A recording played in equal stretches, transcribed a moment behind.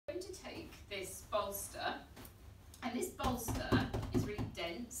And this bolster is really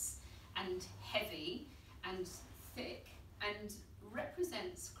dense and heavy and thick and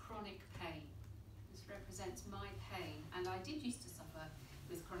represents chronic pain. This represents my pain, and I did used to suffer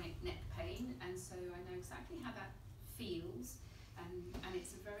with chronic neck pain, and so I know exactly how that feels, and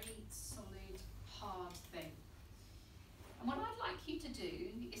it's a very solid, hard thing. And what I'd like you to do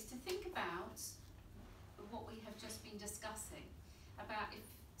is to think about what we have just been discussing, about if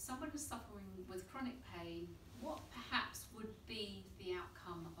someone was suffering with chronic pain, what perhaps would be the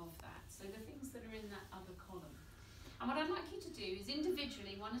outcome of that. So the things that are in that other column. And what I'd like you to do is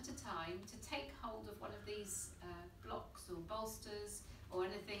individually, one at a time, to take hold of one of these blocks or bolsters or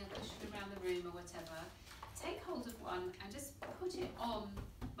anything, a cushion around the room or whatever. Take hold of one and just put it on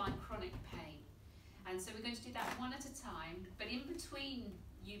my chronic pain. And so we're going to do that one at a time, but in between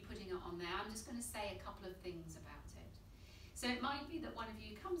you putting it on there, I'm just going to say a couple of things about it. So it might be that one of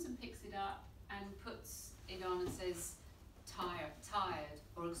you comes and picks it up and puts it on and says tired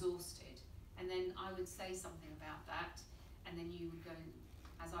or exhausted, and then I would say something about that, and then you would go,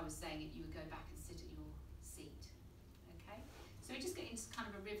 as I was saying it, you would go back and sit at your seat. Okay? So we just get into kind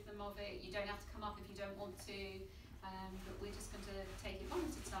of a rhythm of it. You don't have to come up if you don't want to, but we're just going to take it one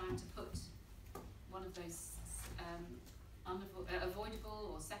at a time to put one of those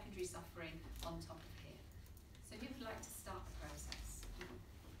avoidable or secondary suffering on top of here. So who would like to start the process?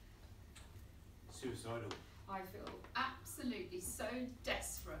 Suicidal. I feel absolutely so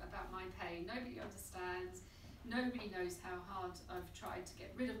desperate about my pain. Nobody understands. Nobody knows how hard I've tried to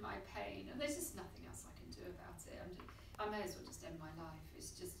get rid of my pain, and there's just nothing else I can do about it. I may as well just end my life.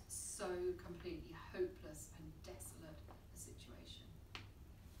 It's just so completely hopeless and desolate a situation.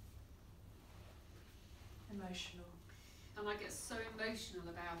 Emotional. And I get so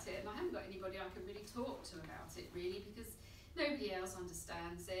emotional about it, and I haven't got anybody I can really talk to about it, really, because nobody else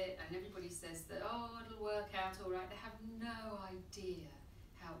understands it, and everybody says that, oh, it'll work out all right. They have no idea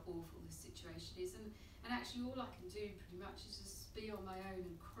how awful this situation is, and actually all I can do pretty much is just be on my own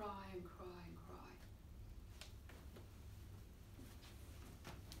and cry and cry and cry.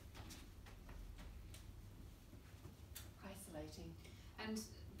 Isolating. And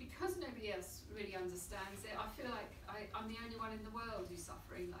because nobody else really understands it, I feel like I'm the only one in the world who's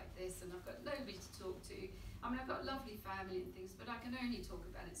suffering like this, and I've got nobody to talk to. I mean, I've got a lovely family and things, but I can only talk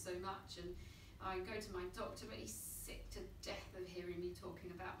about it so much, and I go to my doctor, but he's sick to death of hearing me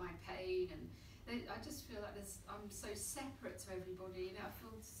talking about my pain, and I just feel like I'm so separate to everybody, you know. I feel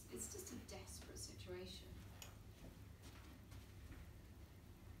it's just a desperate situation.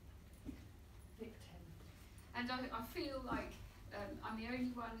 Victim. And I feel like I'm the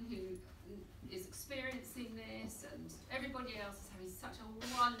only one who is experiencing this, and everybody else is having such a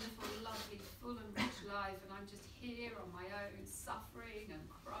wonderful, lovely, full and rich life, and I'm just here on my own, suffering and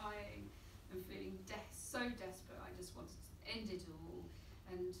crying and feeling so desperate. I just want to end it all,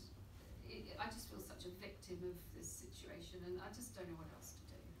 and I just feel such a victim of this situation, and I just don't know what else to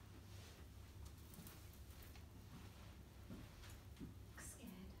do.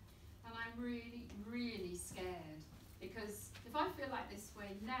 Scared. And I'm really, really scared, because if I feel like this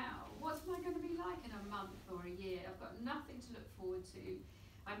way now, what's am I going to be like in a month or a year? I've got nothing to look forward to.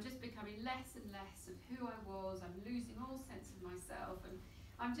 I'm just becoming less and less of who I was. I'm losing all sense of myself, and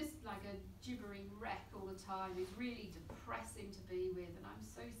I'm just like a gibbering wreck all the time. It's really depressing to be with, and I'm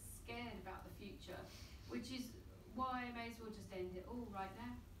so scared about the future, which is why I may as well just end it all right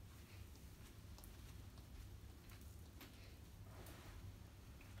now.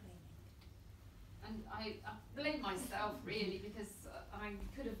 And I blame myself, really, because I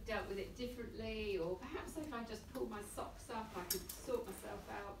could have dealt with it differently, or perhaps if I just pulled my socks up I could sort myself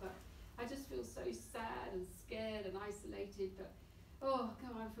out, but I just feel so sad and scared and isolated. But oh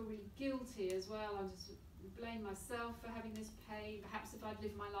God, I feel really guilty as well. I just blame myself for having this pain. Perhaps if I'd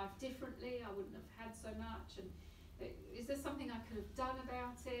lived my life differently, I wouldn't have had so much. And is there something I could have done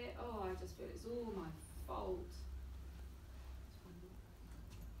about it? Oh, I just feel it's all my fault.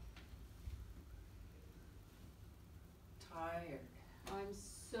 Tired. I'm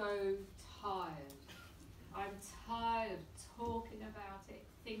so tired. I'm tired of talking about it,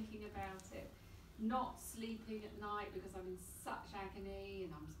 thinking about it, not sleeping at night because I'm in such agony,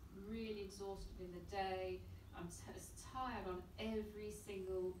 and I'm really exhausted in the day. I'm just tired on every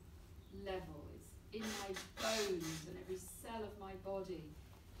single level. It's in my bones and every cell of my body,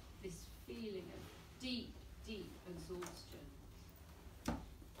 this feeling of deep, deep exhaustion.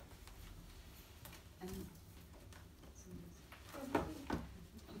 And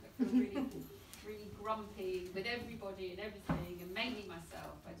I feel really, really grumpy with everybody and everything, and mainly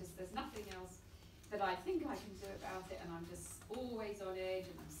myself. There's nothing else that I think I can do about it, and I'm just always on edge,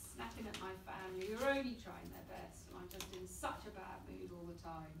 and I'm snapping at my family who are only trying their best, and I'm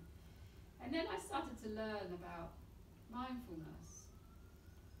time. And then I started to learn about mindfulness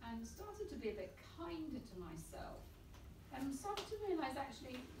and started to be a bit kinder to myself and started to realise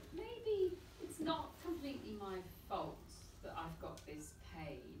actually maybe it's not completely my fault that I've got this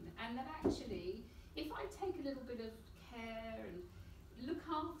pain, and that actually if I take a little bit of care and look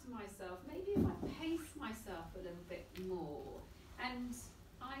after myself, maybe if I pace myself a little bit more, and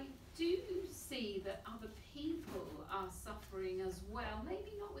I do see that other people are suffering as well,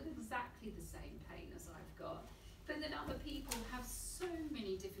 maybe not with exactly the same pain as I've got, but that other people have so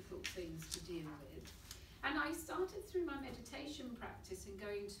many difficult things to deal with. And I started through my meditation practice and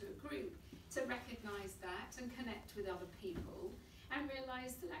going to a group to recognise that and connect with other people and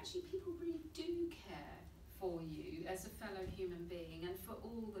realise that actually people really do care for you as a fellow human being and for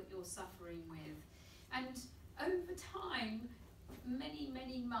all that you're suffering with. And over time,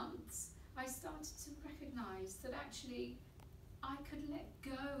 many months, I started to recognise that actually I could let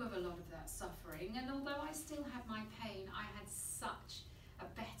go of a lot of that suffering, and although I still had my pain, I had such a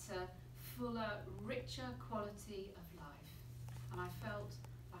better, fuller, richer quality of life, and I felt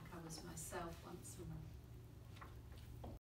like I was myself once more.